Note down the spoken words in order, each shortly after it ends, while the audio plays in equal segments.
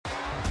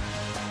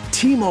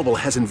T-Mobile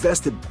has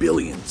invested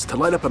billions to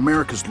light up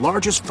America's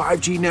largest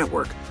 5G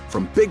network,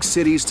 from big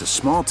cities to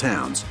small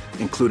towns,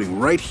 including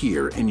right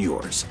here in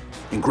yours.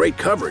 And great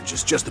coverage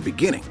is just the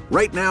beginning.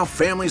 Right now,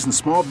 families and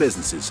small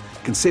businesses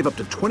can save up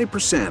to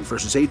 20%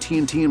 versus AT&T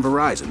and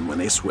Verizon when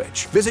they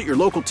switch. Visit your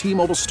local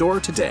T-Mobile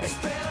store today.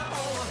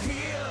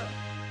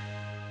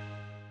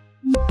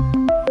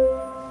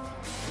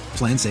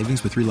 Plan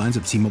savings with 3 lines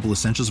of T-Mobile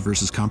Essentials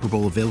versus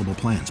comparable available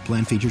plans.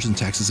 Plan features and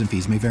taxes and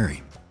fees may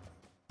vary.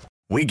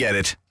 We get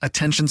it.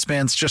 Attention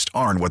spans just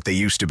aren't what they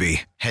used to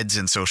be. Heads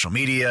in social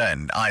media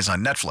and eyes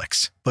on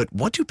Netflix. But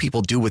what do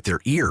people do with their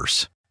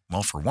ears?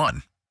 Well, for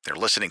one, they're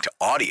listening to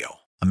audio.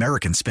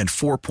 Americans spend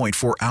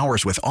 4.4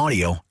 hours with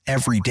audio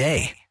every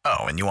day. Oh,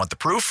 and you want the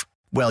proof?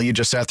 Well, you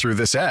just sat through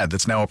this ad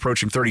that's now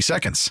approaching 30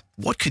 seconds.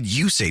 What could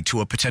you say to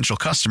a potential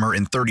customer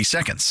in 30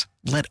 seconds?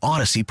 Let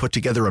Odyssey put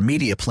together a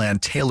media plan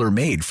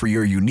tailor-made for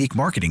your unique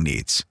marketing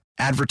needs.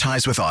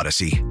 Advertise with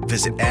Odyssey.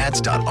 Visit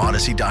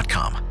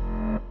ads.odyssey.com.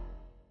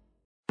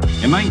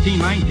 In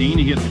 1919,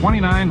 he hit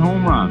 29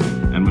 home runs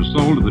and was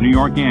sold to the New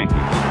York Yankees.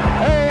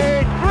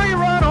 A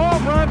 3-run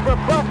home run for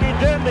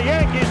Buffington. The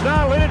Yankees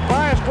now lead it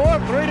by a score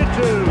of 3-2.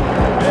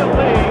 Bill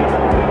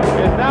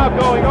Lee is now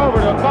going over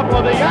to a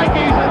couple of the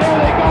Yankees, and there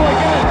they go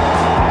again.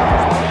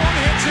 One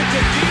hits it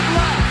to deep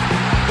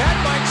left. That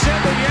might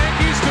send the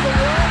Yankees to the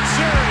World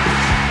Series.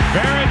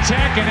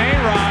 Varitek and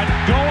A-Rod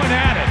going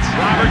at it.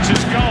 Roberts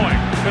is going.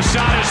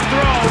 Posada's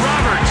throw.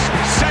 Roberts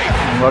safe.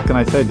 What can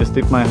I say? Just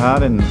tip my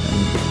hat and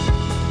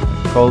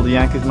call the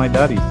Yankees my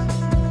daddies.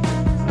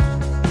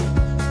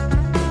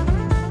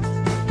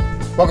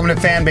 Welcome to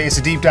Fanbase,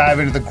 a deep dive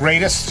into the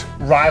greatest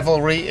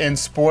rivalry in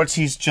sports.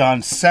 He's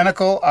John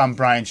Senecal. I'm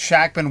Brian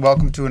Shackman.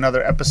 Welcome to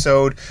another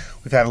episode.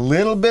 We've had a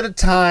little bit of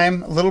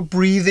time, a little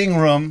breathing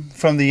room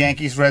from the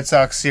Yankees-Red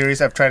Sox series.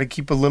 I've tried to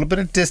keep a little bit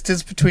of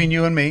distance between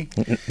you and me.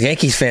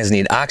 Yankees fans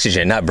need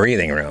oxygen, not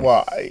breathing room.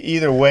 Well,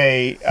 either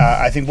way,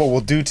 I think what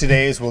we'll do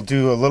today is we'll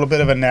do a little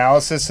bit of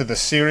analysis of the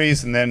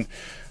series and then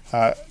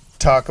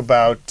talk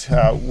about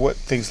what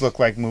things look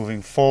like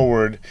moving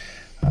forward.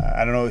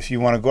 I don't know if you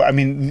want to go. I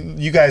mean,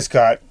 you guys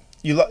got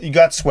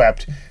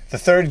swept. The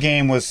third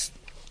game was,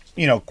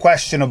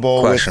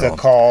 questionable with the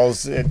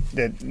calls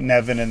that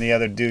Nevin and the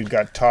other dude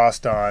got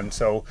tossed on.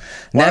 So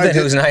Nevin,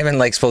 who's not even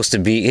supposed to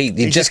be,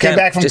 he just came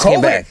back from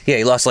COVID. Yeah,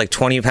 he lost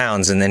 20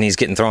 pounds, and then he's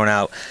getting thrown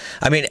out.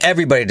 I mean,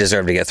 everybody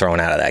deserved to get thrown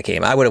out of that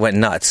game. I would have went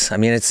nuts. I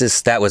mean, it's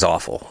just that was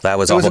awful. It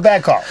was a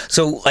bad call.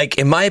 So,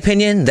 in my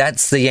opinion,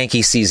 that's the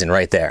Yankee season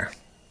right there.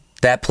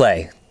 That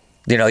play,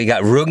 you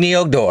got Rugni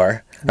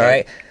Odor, all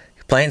right,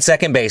 playing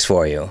second base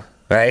for you,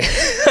 right?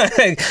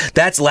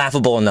 That's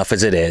laughable enough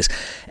as it is.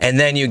 And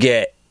then you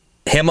get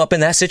him up in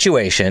that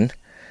situation,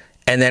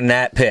 and then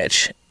that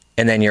pitch,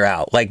 and then you're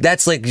out.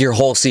 That's your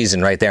whole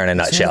season right there in a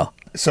nutshell.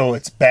 So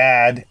it's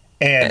bad,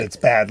 and it's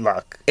bad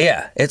luck.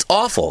 Yeah, it's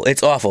awful.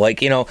 It's awful.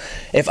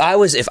 If I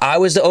was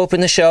to open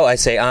the show, I'd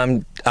say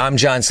I'm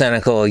John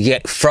Senecal,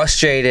 yet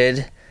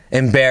frustrated,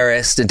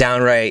 embarrassed,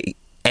 downright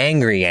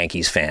angry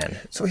Yankees fan.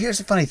 So here's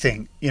the funny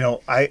thing.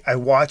 I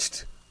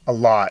watched a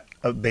lot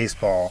of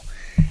baseball,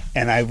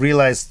 and I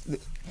realized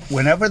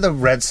whenever the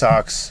Red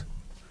Sox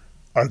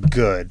are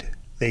good,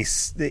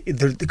 because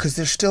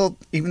they're still,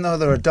 even though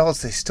they're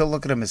adults, they still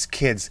look at them as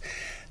kids.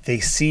 They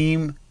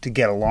seem to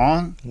get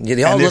along. Yeah,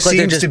 they all look like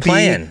they're just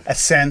playing. There seems to be a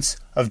sense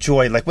of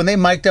joy. When they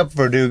mic'd up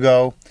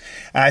Verdugo,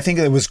 and I think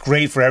it was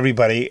great for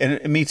everybody,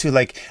 and me too.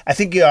 I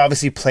think he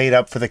obviously played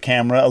up for the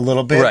camera a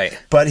little bit, right?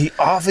 But he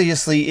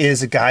obviously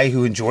is a guy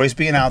who enjoys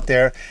being out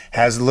there,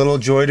 has a little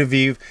joy de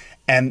vivre,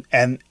 and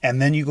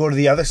then you go to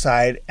the other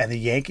side, and the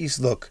Yankees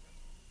look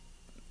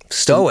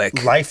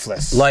stoic,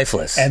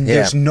 lifeless, and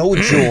there's no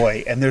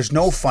joy and there's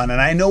no fun. And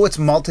I know it's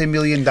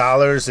multi-million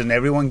dollars and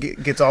everyone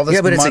gets all this money.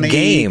 Yeah, but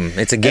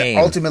it's a game. And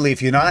ultimately,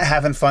 if you're not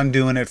having fun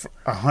doing it for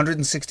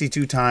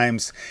 162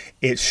 times,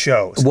 it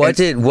shows. What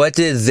did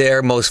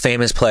their most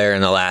famous player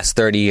in the last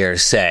 30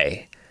 years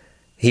say?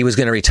 He was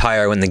going to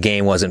retire when the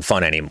game wasn't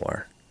fun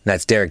anymore.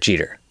 That's Derek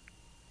Jeter.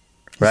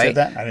 Right? He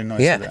said that? I didn't know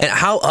he said that.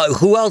 And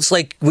who else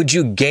would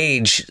you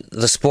gauge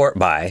the sport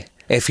by?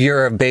 If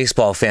you're a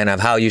baseball fan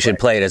of how you should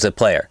play it as a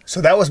player. So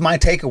that was my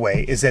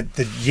takeaway, is that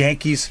the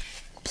Yankees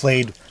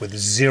played with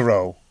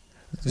zero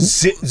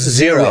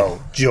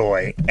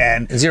joy.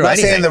 And zero I'm not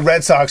anything. saying the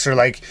Red Sox are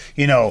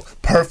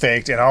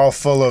perfect and all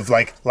full of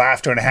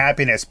laughter and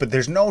happiness, but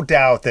there's no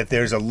doubt that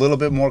there's a little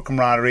bit more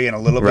camaraderie and a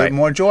little bit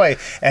more joy.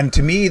 And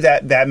to me,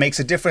 that makes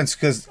a difference,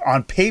 because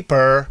on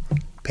paper,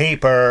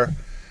 that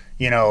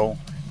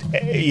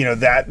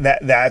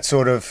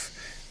sort of,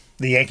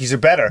 the Yankees are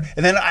better.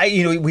 And then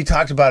we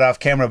talked about off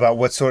camera about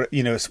what sort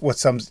of, what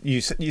sums,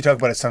 you talk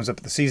about it sums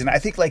up the season. I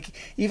think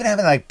even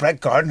having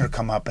Brett Gardner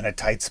come up in a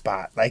tight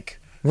spot,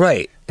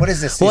 right. What is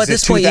this? Well, at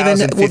this point,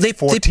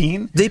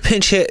 they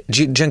pinch hit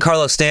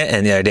Giancarlo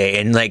Stanton the other day,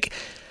 and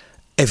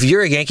if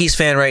you're a Yankees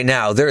fan right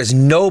now, there is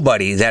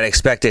nobody that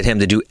expected him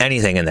to do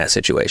anything in that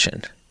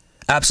situation.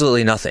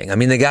 Absolutely nothing. I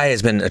mean, the guy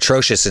has been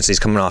atrocious since he's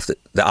coming off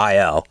the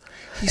IL.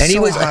 And he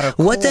was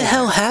what the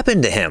hell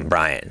happened to him,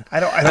 Brian? I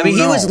don't mean,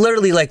 know. he was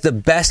literally like the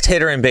best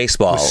hitter in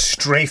baseball.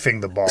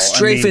 Strafing the ball.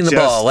 Strafing the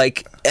ball,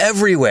 like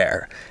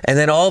everywhere. And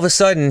then all of a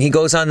sudden he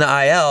goes on the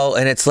IL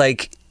and it's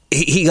like,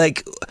 he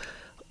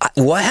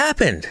what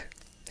happened?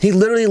 He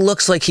literally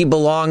looks like he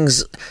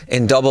belongs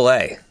in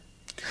Double-A.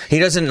 He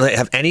doesn't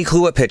have any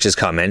clue what pitch is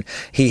coming.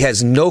 He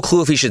has no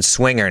clue if he should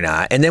swing or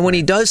not. And then when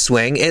he does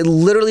swing, it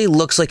literally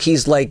looks like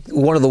he's like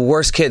one of the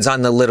worst kids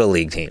on the Little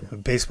League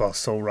team. Baseball's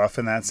so rough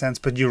in that sense.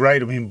 But you're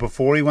right. I mean,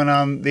 before he went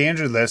on the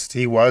injured list,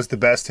 he was the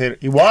best hitter.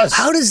 He was.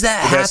 How does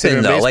that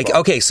happen, though? Like,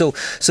 okay, so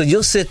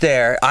you'll sit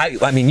there.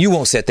 I mean, you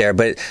won't sit there,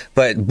 but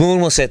Boone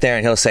will sit there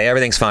and he'll say,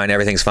 everything's fine,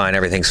 everything's fine,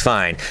 everything's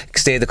fine.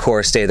 Stay the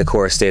course, stay the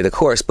course, stay the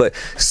course. But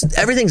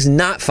everything's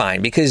not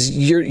fine because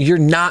you're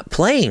not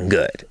playing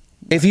good.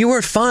 If you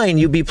were fine,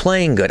 you'd be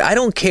playing good. I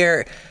don't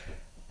care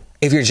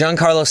if you're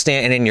Giancarlo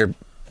Stanton and you're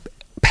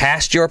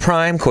past your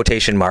prime,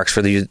 quotation marks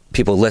for the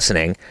people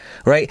listening,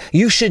 right?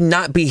 You should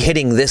not be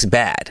hitting this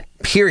bad,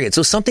 period.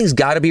 So something's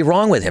got to be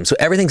wrong with him. So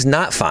everything's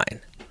not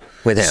fine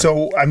with him.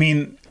 So, I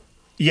mean,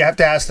 you have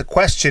to ask the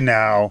question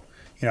now.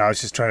 You know, I was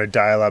just trying to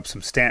dial up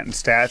some Stanton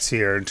stats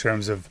here in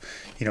terms of,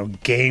 you know,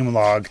 game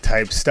log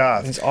type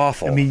stuff. It's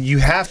awful. I mean, you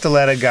have to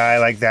let a guy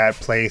like that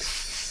play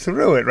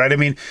through it, right? I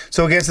mean,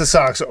 so against the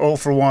Sox, 0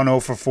 for 1,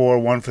 0 for 4,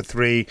 1 for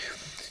 3.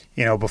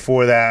 You know,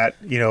 before that,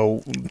 you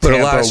know, but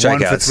a lot of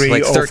Tampa, 1 for 3,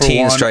 like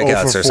 13 0 for 1, strikeouts 0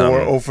 for 4, or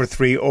something. 0 for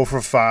 3, 0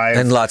 for 5.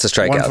 And lots of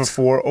strikeouts. 1 for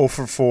 4, 0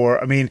 for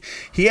 4. I mean,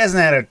 he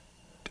hasn't had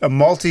a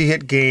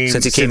multi-hit game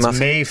since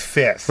May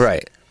 5th.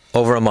 Right.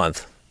 Over a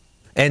month.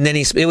 And then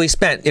he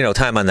spent, you know,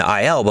 time on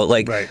the IL, but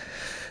like, right.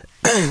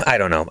 I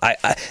don't know.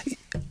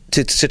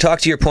 To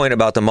talk to your point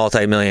about the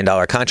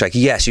multi-million-dollar contract,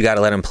 yes, you got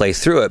to let him play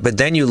through it. But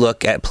then you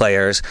look at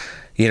players,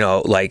 you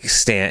know, like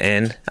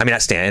Sanchez,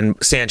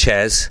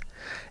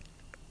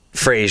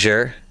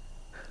 Frazier,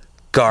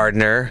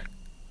 Gardner.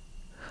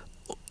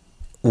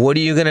 What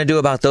are you going to do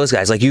about those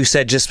guys? Like you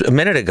said just a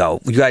minute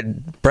ago, you got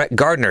Brett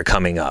Gardner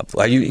coming up.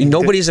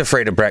 Nobody's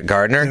afraid of Brett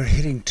Gardner. They're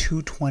hitting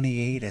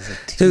 228 as a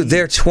team. Dude,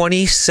 they're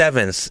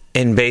 27th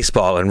in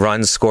baseball in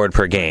runs scored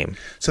per game.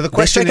 So the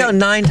question they strike out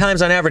 9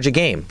 times on average a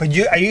game. But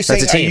are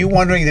you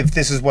wondering if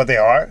this is what they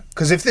are?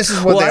 Because if this is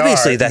what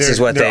obviously this is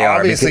what they are. They're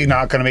obviously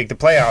not going to make the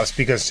playoffs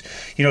because,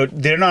 you know,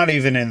 they're not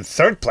even in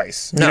third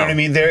place. You know what I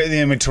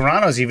mean?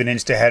 Toronto's even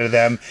inched ahead of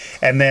them.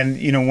 And then,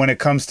 you know, when it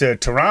comes to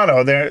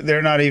Toronto,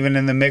 they're not even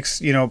in the mix,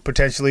 you know,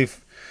 potentially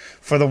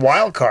for the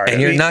wild card.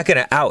 And you're not going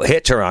to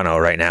out-hit Toronto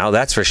right now,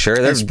 that's for sure.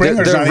 They're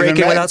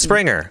raking without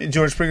Springer.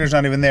 George Springer's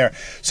not even there.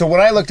 So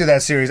when I looked at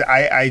that series,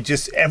 I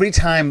just, every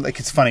time, like,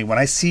 it's funny, when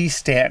I see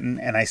Stanton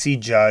and I see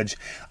Judge,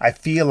 I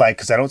feel like,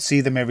 because I don't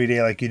see them every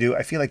day like you do,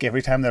 I feel like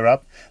every time they're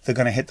up, they're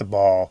going to hit the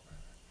ball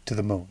to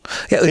the moon.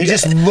 Yeah, they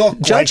just look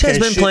Judge like has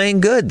been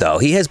playing good, though.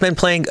 He has been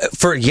playing,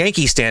 for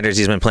Yankee standards,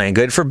 he's been playing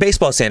good. For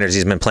baseball standards,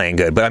 he's been playing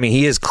good. But, I mean,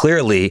 he is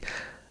clearly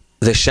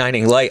the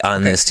shining light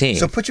on this team.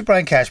 So put your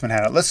Brian Cashman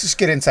hat on. Let's just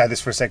get inside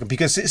this for a second.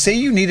 Because say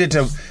you needed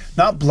to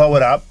not blow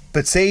it up,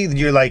 but say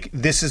you're like,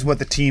 this is what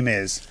the team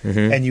is,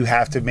 and you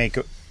have to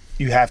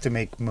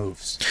make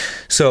moves.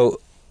 So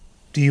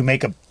do you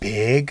make a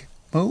big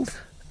move?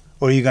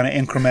 Or are you going to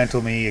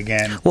incremental me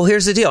again? Well,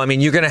 here's the deal. I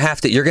mean, you're going to have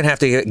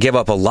to give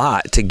up a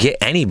lot to get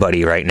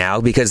anybody right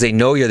now because they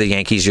know you're the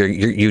Yankees.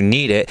 You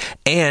need it,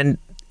 and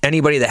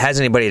anybody that has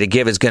anybody to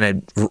give is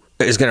going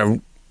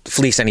to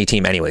fleece any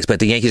team anyways. But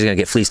the Yankees are going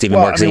to get fleeced even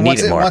more because they need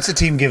it more. Once a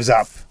team gives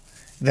up,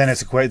 then they're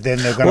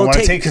going to want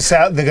to take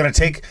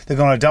they're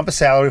going to dump a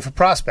salary for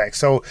prospects.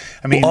 So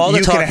I mean,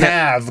 you can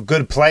have a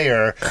good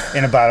player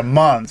in about a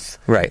month,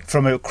 right,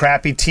 from a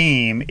crappy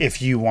team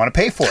if you want to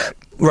pay for it.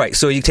 Right,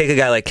 so you take a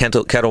guy like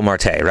Ketel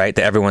Marte, right,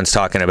 that everyone's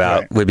talking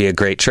about would be a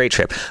great trade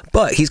chip.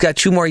 But he's got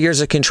 2 more years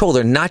of control.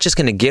 They're not just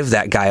going to give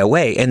that guy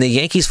away. And the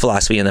Yankees'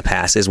 philosophy in the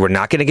past is we're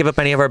not going to give up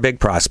any of our big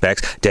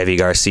prospects, Deivi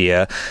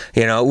Garcia.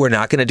 You know, we're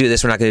not going to do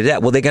this, we're not going to do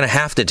that. Well, they're going to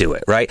have to do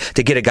it, right,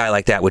 to get a guy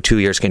like that with 2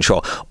 years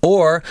control.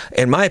 Or,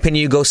 in my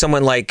opinion, you go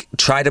someone like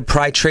try to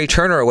pry Trey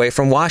Turner away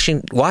from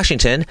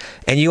Washington,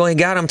 and you only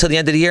got him till the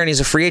end of the year, and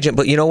he's a free agent.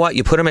 But you know what?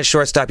 You put him at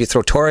shortstop, you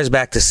throw Torres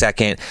back to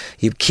second,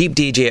 you keep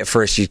DJ at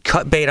first, you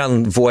cut bait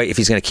on Voit if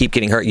he's going to keep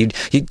getting hurt.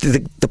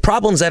 The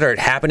problems that are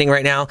happening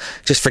right now,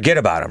 just forget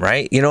about them,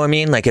 right? You know what I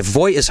mean? Like if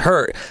Voit is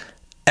hurt,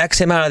 X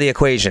him out of the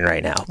equation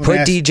right now.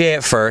 Put DJ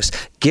at first.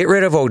 Get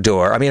rid of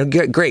Odor. I mean,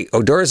 great.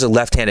 Odor is a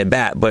left-handed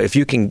bat, but if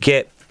you can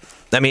get,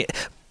 I mean,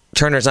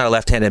 Turner's not a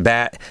left-handed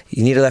bat.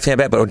 You need a left-handed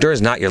bat, but Odor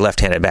is not your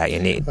left-handed bat you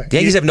need. The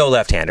Yankees have no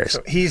left-handers.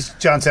 So he's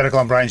John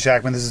Sedical and Brian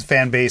Shackman. This is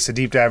Fan Base, a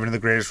deep dive into the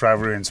greatest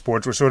rivalry in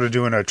sports. We're sort of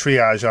doing a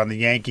triage on the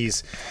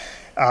Yankees.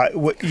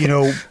 You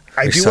know,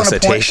 I do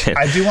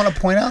want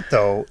to point out,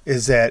 though,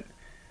 is that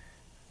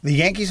the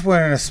Yankees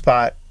were in a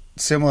spot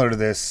similar to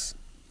this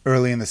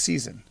early in the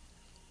season.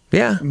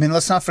 Yeah. I mean,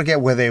 let's not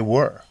forget where they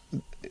were.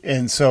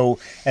 And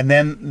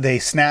then they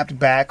snapped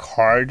back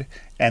hard,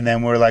 and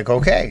then we're like,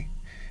 okay.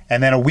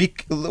 And then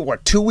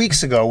 2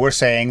 weeks ago, we're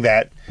saying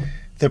that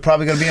they're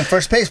probably going to be in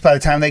first base by the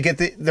time they get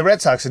the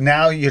Red Sox. And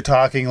now you're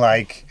talking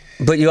like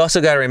But you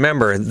also got to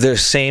remember, the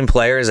same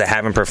players that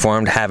haven't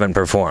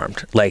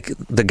performed. Like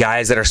the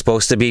guys that are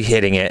supposed to be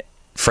hitting it.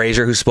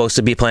 Frazier, who's supposed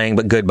to be playing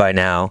but good by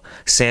now.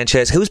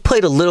 Sanchez, who's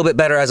played a little bit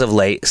better as of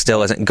late,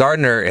 still isn't.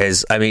 Gardner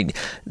is, I mean,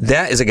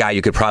 that is a guy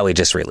you could probably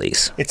just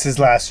release. It's his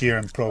last year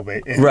in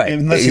probate. Right.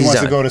 Unless he wants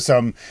to go to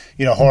some,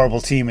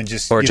 horrible team and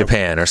just... Or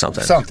Japan or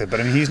something. But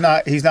I mean, he's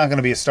not going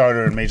to be a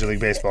starter in Major League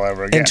Baseball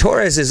ever again. And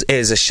Torres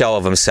is a shell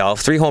of himself.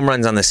 3 home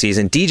runs on the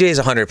season. DJ's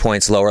 100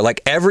 points lower.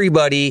 Like,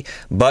 everybody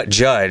but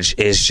Judge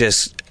is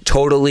just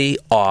totally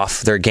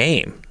off their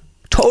game.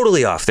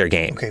 Totally off their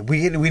game. Okay,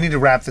 we need to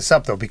wrap this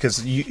up, though,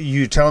 because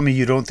you're telling me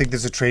you don't think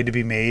there's a trade to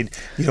be made.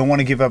 You don't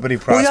want to give up any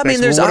prospects. Well, I mean,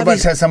 there's what about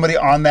somebody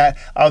on that,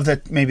 of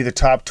the maybe the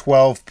top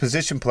 12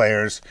 position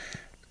players?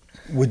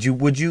 Would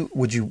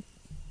you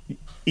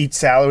eat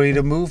salary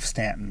to move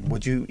Stanton?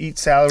 Would you eat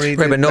salary?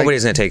 Right, but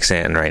nobody's going to take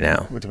Stanton right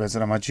now. It depends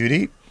on how much you'd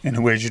eat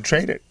and where'd you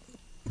trade it.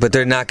 But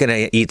they're not going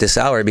to eat the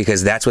salary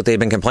because that's what they've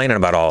been complaining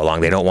about all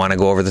along. They don't want to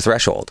go over the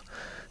threshold.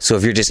 So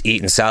if you're just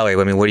eating salary,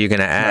 I mean, what are you going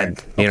to add?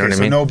 Right. You know what I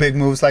mean? So no big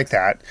moves like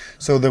that.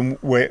 So then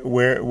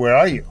where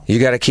are you? You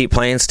got to keep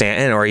playing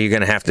Stanton, or are you going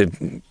to have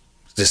to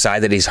decide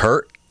that he's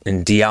hurt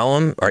and DL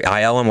him or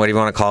IL him, whatever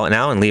you want to call it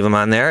now, and leave him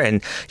on there?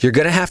 And you're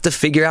going to have to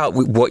figure out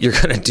what you're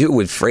going to do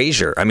with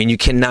Frazier. I mean, you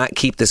cannot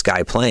keep this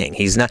guy playing.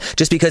 He's not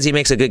just because he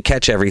makes a good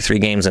catch every 3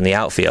 games in the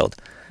outfield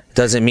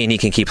doesn't mean he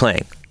can keep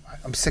playing.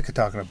 I'm sick of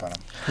talking about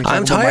him.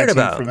 I'm tired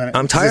about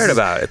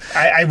it.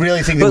 I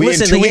really think that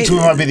in 2 weeks we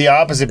might be the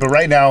opposite. But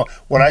right now,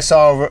 what I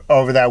saw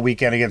over that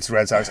weekend against the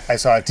Red Sox, I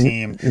saw a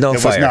team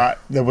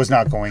that was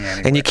not going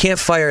anywhere. And you can't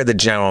fire the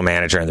general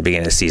manager in the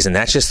beginning of the season.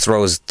 That just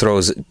throws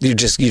you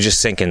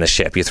just sink in the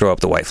ship. You throw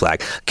up the white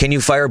flag. Can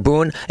you fire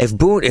Boone?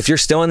 If you're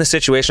still in the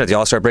situation at the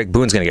All-Star break,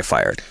 Boone's going to get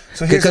fired.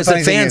 So because the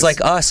fans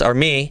like us or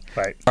me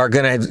are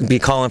going to be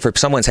calling for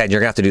someone's head. You're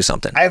going to have to do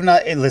something. I have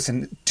not.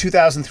 Listen,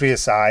 2003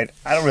 aside,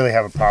 I don't really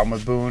have a problem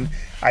with Boone.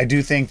 I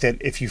do think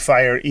that if you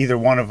fire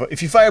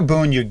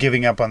Boone, you're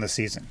giving up on the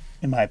season,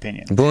 in my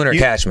opinion. Boone or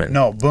Cashman?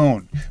 No,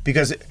 Boone,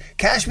 because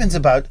GM's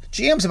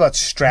about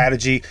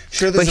strategy.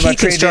 Sure, but he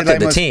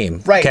constructed the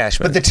team, right?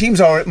 Cashman.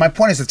 But my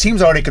point is, the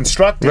team's already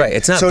constructed. Right,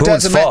 it's not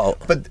Boone's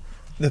fault. But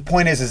the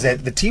point is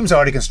that the team's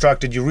already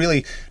constructed. You're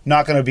really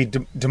not going to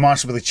be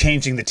demonstrably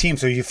changing the team.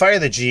 So you fire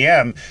the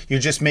GM,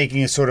 you're just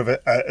making a sort of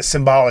a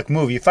symbolic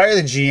move. You fire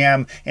the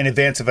GM in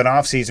advance of an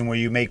offseason where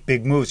you make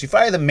big moves. You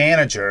fire the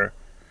manager.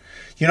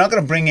 You're not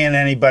going to bring in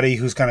anybody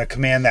who's going to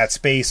command that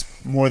space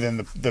more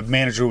than the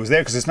manager who was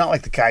there, because it's not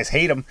like the guys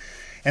hate him.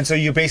 And so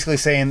you're basically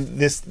saying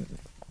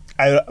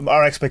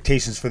our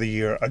expectations for the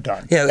year are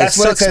done. Yeah, that's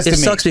what it says to me. It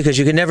sucks because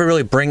you can never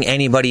really bring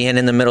anybody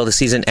in the middle of the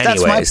season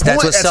anyways.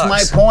 That's what sucks.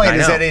 That's my point,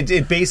 is that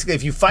it basically,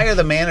 if you fire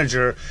the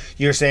manager,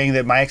 you're saying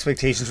that my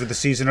expectations for the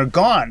season are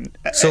gone.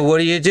 So what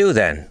do you do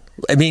then?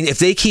 I mean, if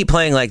they keep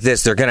playing like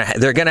this, they're gonna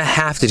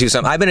have to do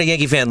something. I've been a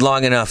Yankee fan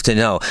long enough to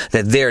know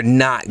that they're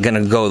not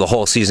gonna go the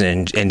whole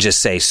season and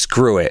just say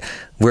screw it.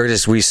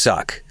 We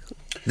suck.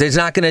 They're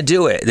not going to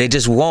do it. They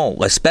just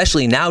won't,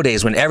 especially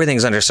nowadays when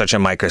everything's under such a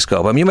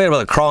microscope. I mean, you might be able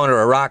to crawl under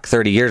a rock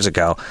 30 years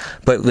ago,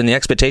 but when the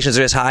expectations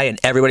are as high and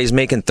everybody's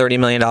making $30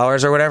 million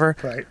or whatever.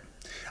 Right.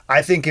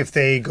 I think if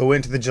they go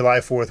into the July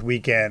 4th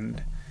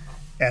weekend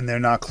and they're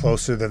not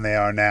closer than they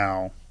are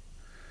now,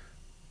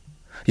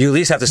 you at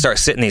least have to start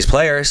sitting these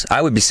players.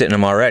 I would be sitting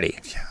them already.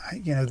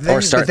 Yeah,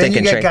 or start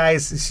thinking. You get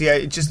guys. See,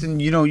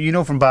 you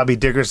know from Bobby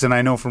Dickerson,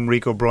 I know from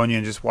Rico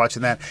Brogna, just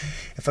watching that.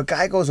 If a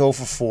guy goes 0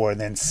 for 4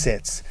 and then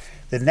sits,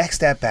 the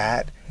next at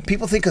bat,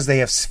 people think because they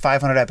have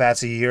 500 at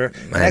bats a year,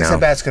 the next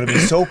at bat's going to be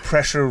so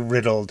pressure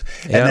riddled,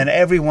 and then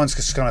everyone's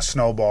just going to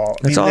snowball.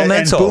 It's all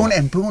mental.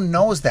 And Boone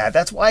knows that.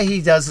 That's why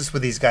he does this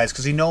with these guys,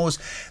 because he knows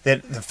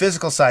that the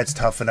physical side's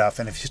tough enough,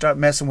 and if you start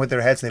messing with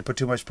their heads, and they put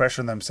too much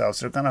pressure on themselves,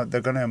 they're gonna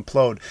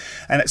implode.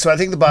 And so I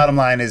think the bottom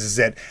line is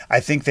that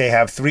I think they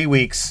have 3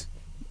 weeks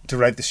to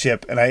right the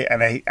ship, and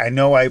I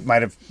know I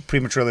might have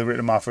prematurely written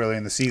them off early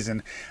in the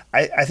season.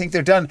 I think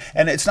they're done,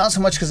 and it's not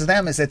so much because of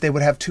them, is that they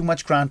would have too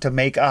much ground to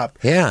make up.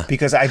 Yeah.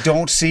 Because I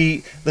don't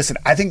see. Listen,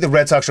 I think the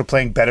Red Sox are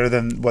playing better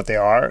than what they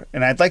are,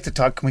 and I'd like to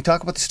talk. Can we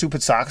talk about the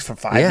stupid Sox for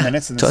 5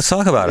 minutes? And let's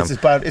talk about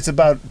them. It's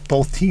about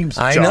both teams.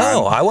 I John.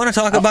 know. I want to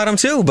talk about them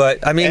too,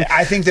 but I mean,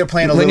 I think they're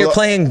playing when you're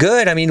playing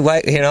good. I mean,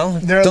 why,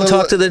 don't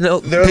talk to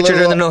the pitcher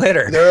to the no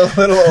hitter. They're a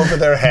little over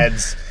their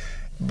heads.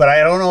 But I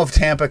don't know if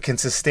Tampa can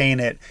sustain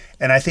it,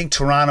 and I think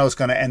Toronto's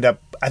going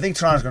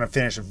to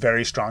finish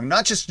very strong.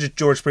 Not just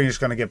George Springer's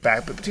going to get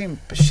back, but between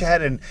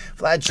Bichette and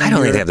Vlad Jr. I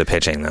don't think they have the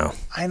pitching, though.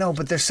 I know,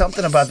 but there's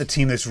something about the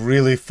team that's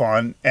really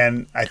fun,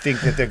 and I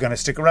think that they're going to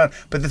stick around.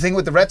 But the thing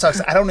with the Red Sox,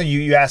 I don't know.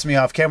 You asked me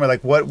off camera,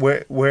 like where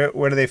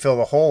do they fill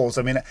the holes?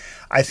 I mean,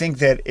 I think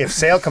that if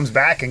Sale comes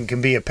back and can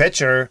be a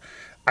pitcher,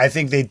 I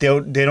think they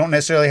don't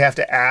necessarily have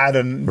to add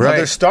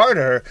another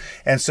starter,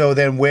 and so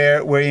then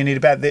where you need a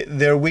bat,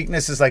 their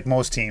weakness is like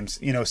most teams.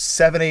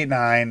 7, 8,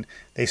 9,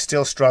 they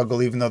still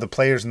struggle, even though the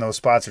players in those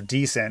spots are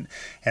decent.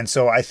 And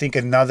so I think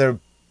another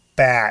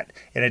bat,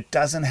 and it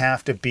doesn't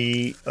have to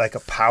be like a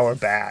power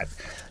bat.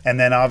 And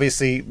then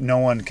obviously no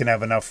one can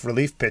have enough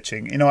relief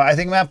pitching. You know, I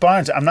think Matt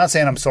Barnes, I'm not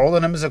saying I'm sold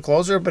on him as a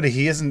closer, but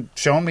he hasn't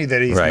shown me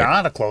that he's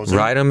not a closer.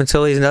 Ride him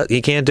until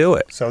he can't do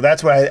it. So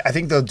that's why I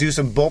think they'll do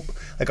some a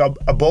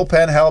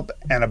bullpen help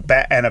and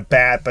a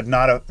bat, but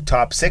not a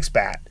top 6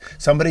 bat.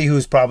 Somebody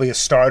who's probably a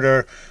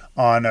starter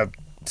on a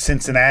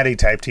Cincinnati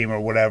type team or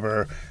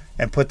whatever,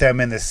 and put them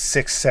in the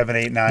 6, 7,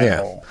 8, 9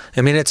 hole.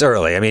 I mean, it's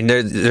early. I mean,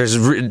 there's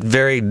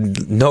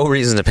no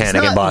reason to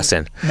panic in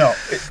Boston. No,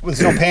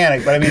 there's no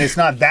panic, but I mean, it's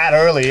not that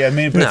early. I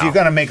mean, but if you're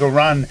going to make a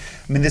run,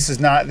 I mean, this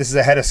is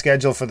ahead of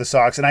schedule for the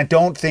Sox, and I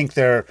don't think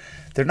they're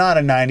not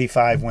a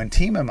 95 win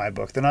team in my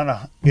book. They're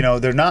not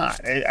they're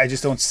not. I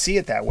just don't see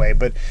it that way.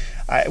 But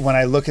when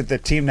I look at the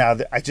team now,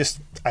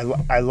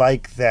 I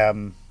like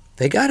them.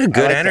 They got a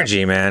good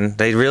energy, man.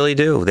 They really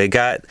do. They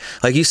got,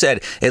 like you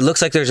said, it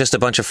looks like there's just a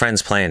bunch of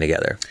friends playing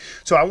together.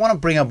 So I want to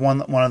bring up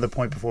one other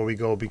point before we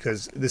go,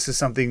 because this is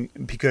something,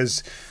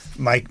 because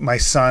my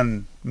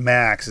son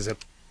Max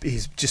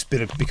he's just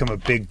become a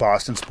big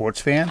Boston sports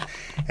fan,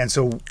 and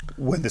so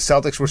when the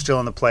Celtics were still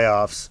in the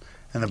playoffs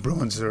and the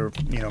Bruins are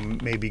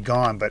maybe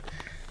gone, but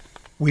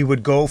we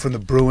would go from the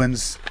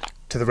Bruins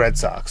to the Red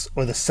Sox,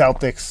 or the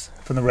Celtics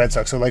from the Red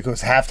Sox. So like it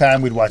was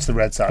halftime, we'd watch the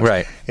Red Sox.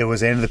 Right. It was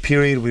the end of the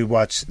period, we'd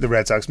watch the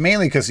Red Sox,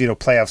 mainly because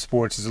playoff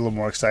sports is a little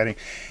more exciting.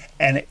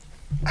 And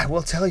I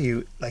will tell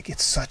you, like,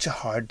 it's such a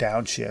hard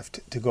downshift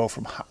to go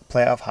from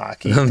playoff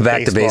hockey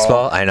back to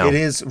baseball. I know. It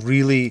is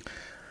really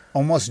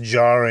almost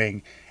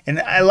jarring. And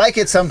I like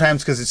it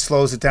sometimes because it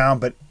slows it down,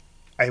 but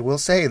I will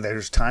say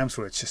there's times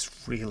where it's just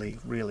really,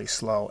 really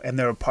slow. And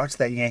there are parts of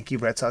that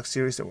Yankee-Red Sox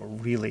series that were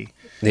really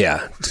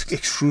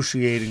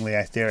excruciatingly,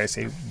 I dare I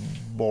say,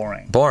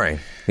 boring. Boring,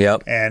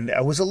 yep. And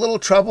I was a little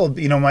troubled.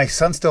 My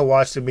son still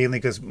watched it mainly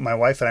because my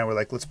wife and I were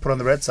like, let's put on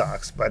the Red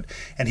Sox.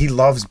 And he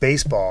loves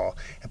baseball.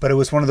 But it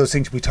was one of those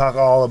things, we talk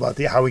all about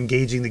how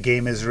engaging the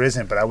game is or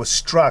isn't. But I was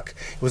struck.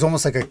 It was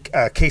almost like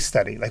a case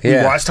study. Like we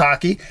watched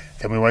hockey,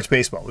 then we watched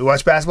baseball. We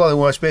watched basketball, then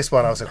we watched baseball.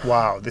 And I was like,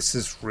 wow, this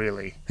is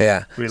really,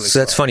 really So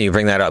that's funny you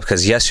bring that up,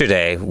 because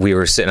yesterday we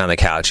were sitting on the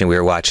couch and we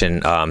were watching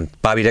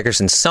Bobby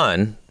Dickerson's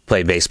son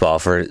played baseball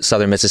for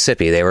Southern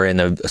Mississippi. They were in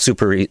the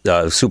super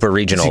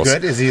regionals. Is he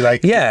good? Is he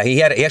like? Yeah,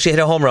 he actually hit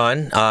a home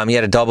run. He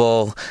had a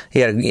double.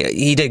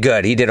 He did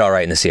good. He did all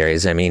right in the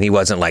series. I mean, he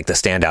wasn't like the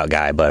standout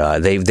guy, but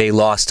they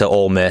lost to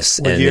Ole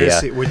Miss. What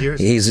year?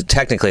 He's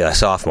technically a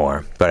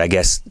sophomore, but I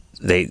guess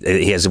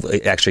he has an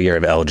extra year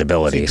of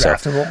eligibility. Is he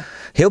draftable? So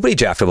he'll be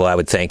draftable, I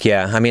would think,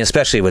 yeah. I mean,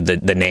 especially with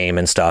the name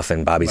and stuff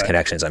and Bobby's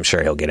connections, I'm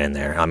sure he'll get in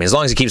there. I mean, as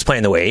long as he keeps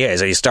playing the way he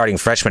is. He's starting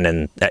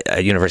freshman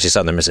at University of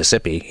Southern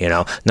Mississippi,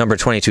 number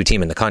 22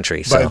 team in the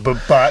country. So.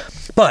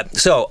 But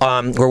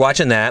we're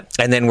watching that,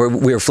 and then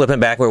we were flipping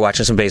back, we were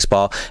watching some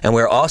baseball, and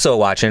we were also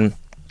watching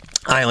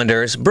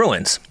Islanders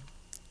Bruins.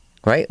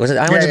 Right? Was it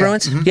Islanders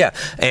Bruins? Mm-hmm. Yeah.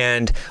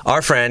 And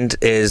our friend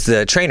is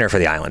the trainer for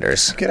the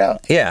Islanders. Get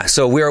out. Yeah.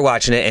 So we were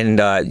watching it,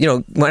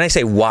 and when I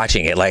say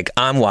watching it, like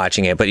I'm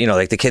watching it, but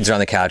like the kids are on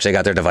the couch, they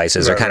got their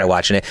devices, they're kind of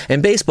watching it.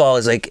 And baseball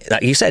is, like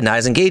you said, not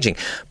as engaging.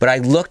 But I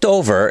looked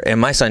over,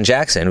 and my son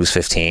Jackson, who's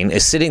 15,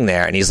 is sitting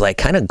there, and he's like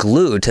kind of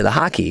glued to the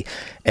hockey.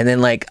 And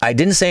then I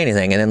didn't say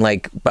anything, and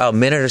then about a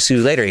minute or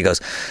two later, he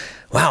goes,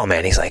 wow,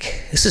 man, he's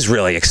like, this is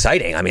really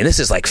exciting. I mean, this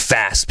is like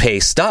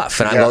fast-paced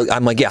stuff. And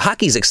I'm like, yeah,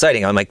 hockey's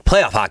exciting. I'm like,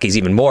 playoff hockey's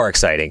even more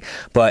exciting.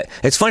 But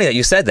it's funny that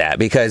you said that,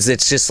 because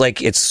it's just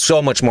like, it's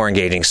so much more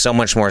engaging, so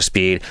much more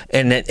speed,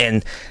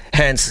 and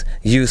hence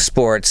youth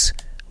sports,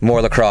 more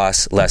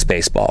lacrosse, less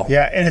baseball.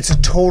 Yeah, and it's a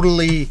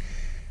totally,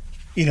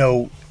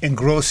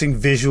 engrossing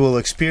visual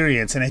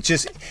experience, and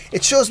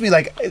it shows me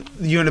like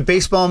you're in a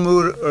baseball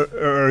mood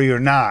or you're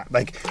not.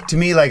 Like, to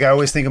me, like I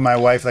always think of my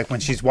wife, like when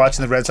she's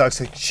watching the Red Sox,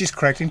 like she's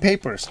correcting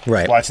papers,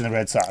 right? Watching the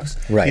Red Sox,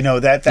 right?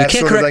 That's you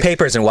can't correct like,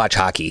 papers and watch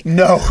hockey.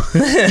 No,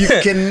 you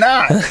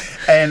cannot.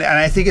 And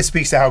I think it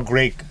speaks to how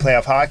great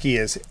playoff hockey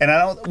is. And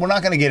we're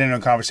not going to get into a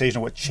conversation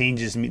of what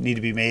changes need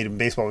to be made in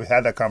baseball. We've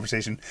had that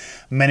conversation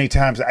many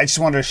times. I just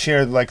wanted to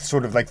share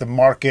sort of the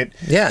market.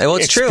 Yeah, well,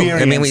 it's true.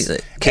 I mean,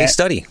 case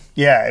study.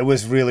 Yeah, it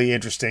was really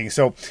interesting.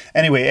 So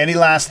anyway, any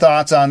last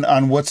thoughts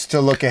on what's to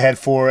look ahead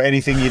for?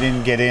 Anything you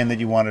didn't get in that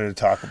you wanted to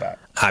talk about?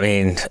 I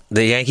mean,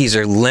 the Yankees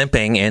are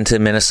limping into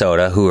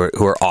Minnesota, who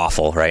are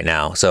awful right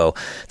now. So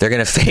they're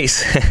going to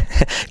face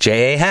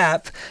J.A.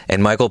 Happ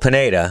and Michael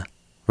Pineda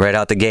right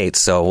out the gates.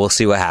 So we'll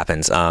see what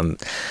happens. I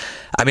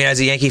mean, as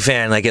a Yankee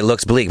fan, it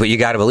looks bleak, but you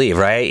got to believe,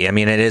 right? I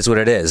mean, it is what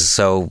it is.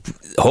 So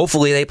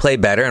hopefully they play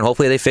better, and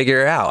hopefully they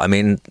figure it out. I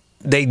mean,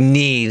 they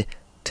need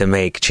to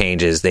make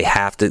changes. They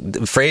have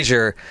to.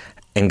 Frazier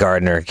and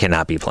Gardner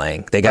cannot be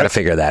playing. They got to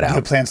figure that out. Do you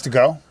have plans to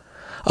go?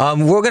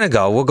 We're going to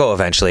go. We'll go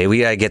eventually.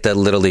 We got to get the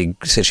Little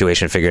League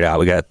situation figured out.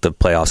 We got the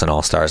playoffs and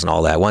All-Stars and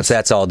all that. Once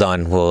that's all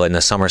done, and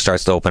the summer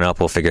starts to open up,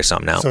 we'll figure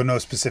something out. So no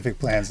specific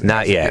plans?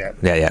 Not yet.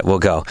 Yeah. We'll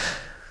go.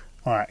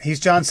 All right. He's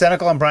John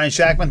Senecal. I'm Brian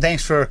Shackman.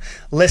 Thanks for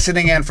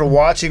listening and for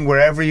watching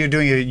wherever you're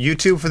doing it.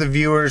 YouTube for the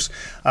viewers,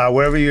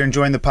 wherever you're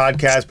enjoying the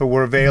podcast. But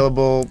we're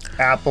available,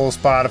 Apple,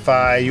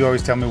 Spotify. You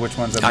always tell me which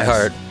ones I missed.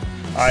 iHeart.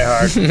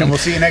 iHeart, and we'll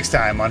see you next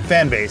time on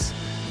Fanbase,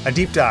 a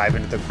deep dive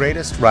into the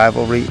greatest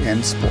rivalry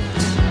in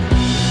sports.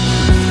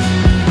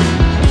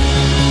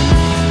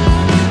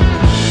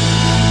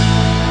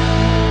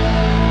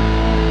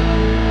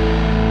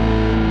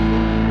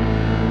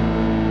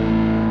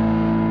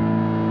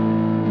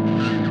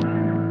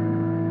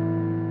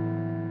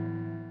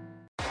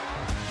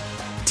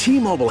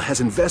 T-Mobile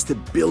has invested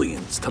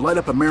billions to light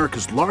up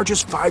America's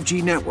largest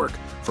 5G network,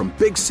 from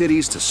big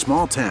cities to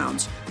small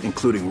towns,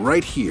 including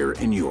right here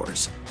in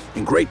yours.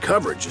 And great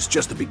coverage is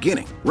just the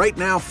beginning. Right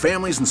now,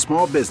 families and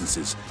small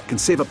businesses can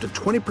save up to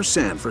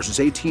 20% versus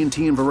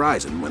AT&T and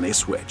Verizon when they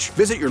switch.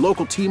 Visit your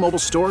local T-Mobile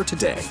store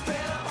today.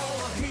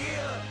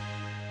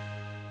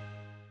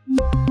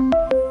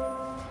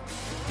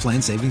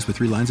 Plan savings with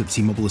 3 lines of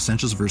T-Mobile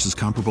Essentials versus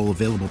comparable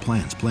available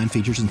plans. Plan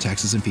features and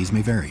taxes and fees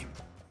may vary.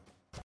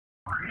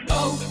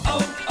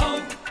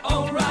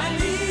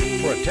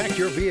 Protect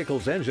your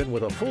vehicle's engine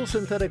with a full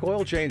synthetic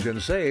oil change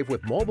and save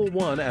with Mobil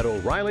 1 at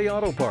O'Reilly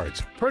Auto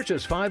Parts.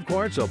 Purchase 5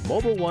 quarts of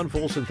Mobil 1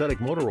 full synthetic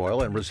motor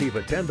oil and receive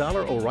a $10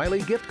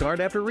 O'Reilly gift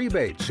card after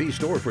rebate. See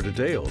store for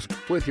details.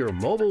 With your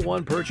Mobil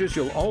 1 purchase,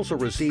 you'll also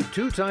receive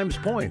 2 times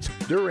points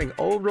during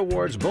O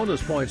Rewards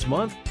Bonus Points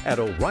Month at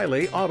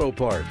O'Reilly Auto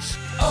Parts.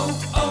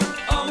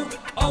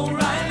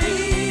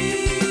 O'Reilly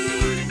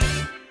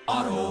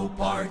Auto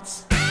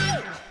Parts.